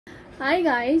Hi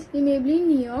guys, ये Maybelline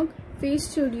New York face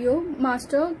studio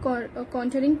master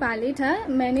contouring palette है।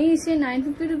 मैंने इसे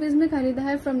 950 रुपीज़ में खरीदा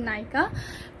है फ्रॉम नायका,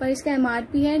 पर इसका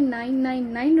MRP है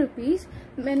 999 रुपीज़।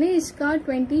 मैंने इसका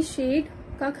 20 शेड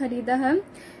का खरीदा है।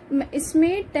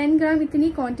 इसमें 10 ग्राम इतनी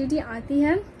क्वांटिटी आती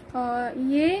है।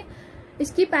 ये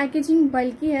इसकी पैकेजिंग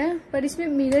बल्कि है, पर इसमें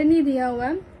मिरर नहीं दिया हुआ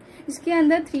है। इसके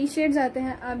अंदर 3 शेड्स आते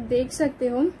हैं, आप देख सकते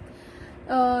हो।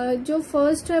 जो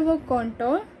फर्स्ट है वो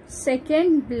contour,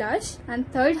 second blush and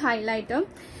third highlighter.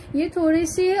 ये थोड़े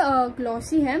से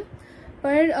ग्लॉसी है,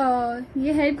 पर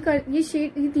ये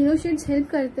तीनों शेड्स हेल्प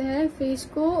करते हैं फेस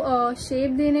को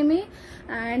शेप देने में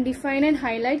एंड डिफाइन एंड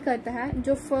हाईलाइट करता है।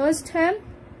 जो फर्स्ट है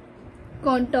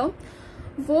कॉन्टोर,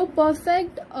 वो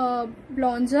परफेक्ट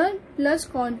ब्लॉन्जर प्लस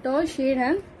कॉन्टोर शेड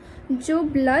है। जो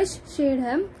ब्लश शेड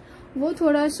है वो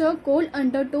थोड़ा सा कोल्ड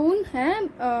अंडरटोन है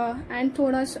एंड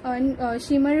थोड़ा सा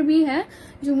शिमर भी है,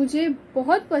 जो मुझे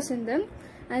बहुत पसंद है।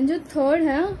 एंड जो थर्ड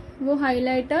है वो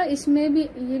हाइलाइटर, इसमें भी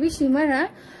ये भी शिमर है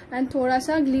एंड थोड़ा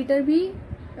सा ग्लिटर भी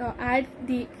ऐड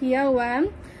किया हुआ है।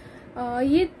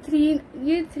 ये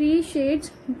थ्री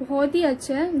शेड्स बहुत ही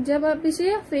अच्छे हैं। जब आप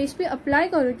इसे फेस पे अप्लाई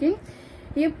करोगे,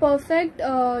 ये perfect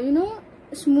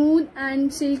smooth and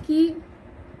silkie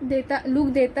look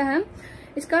देता है।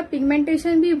 इसका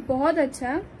पिगमेंटेशन भी बहुत अच्छा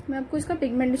है। मैं आपको इसका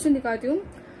पिगमेंटेशन दिखाती हूँ।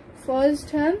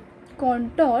 फर्स्ट है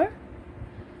कॉन्टोर,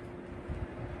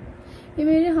 ये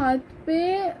मेरे हाथ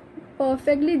पे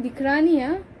परफेक्टली दिख रहा नहीं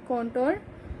है कॉन्टोर।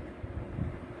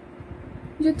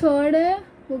 जो थर्ड है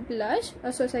वो ब्लश,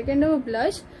 सेकेंड है वो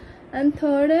ब्लश एंड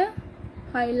थर्ड है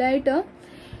हाइलाइटर।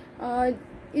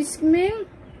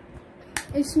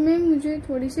 इसमें मुझे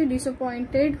थोड़ी सी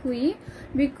डिसअपॉइंटेड हुई,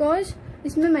 बिकॉज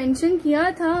इसमें मेंशन किया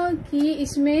था कि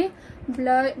इसमें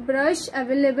ब्रश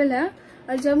अवेलेबल है,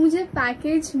 और जब मुझे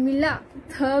पैकेज मिला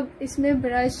तब इसमें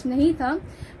ब्रश नहीं था।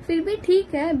 फिर भी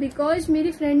ठीक है, बिकॉज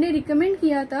मेरी फ्रेंड ने रिकमेंड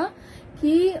किया था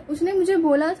कि उसने मुझे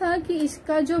बोला था कि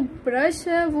इसका जो ब्रश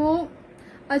है वो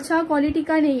अच्छा क्वालिटी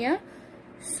का नहीं है।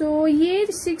 सो ये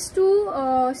 6 to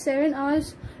 7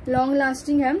 आवर्स लॉन्ग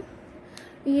लास्टिंग है।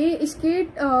 ये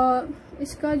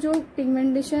इसका जो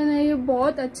पिगमेंटेशन है ये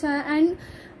बहुत अच्छा है एंड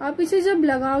आप इसे जब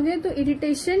लगाओगे तो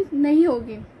इरिटेशन नहीं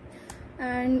होगी।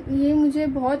 एंड ये मुझे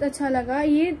बहुत अच्छा लगा।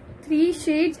 ये 3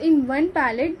 शेड्स इन 1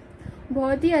 पैलेट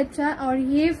बहुत ही अच्छा है, और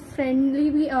ये फ्रेंडली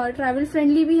भी, ट्रैवल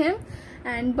फ्रेंडली भी है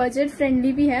एंड बजट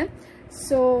फ्रेंडली भी है।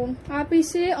 सो आप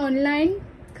इसे ऑनलाइन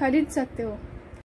खरीद सकते हो।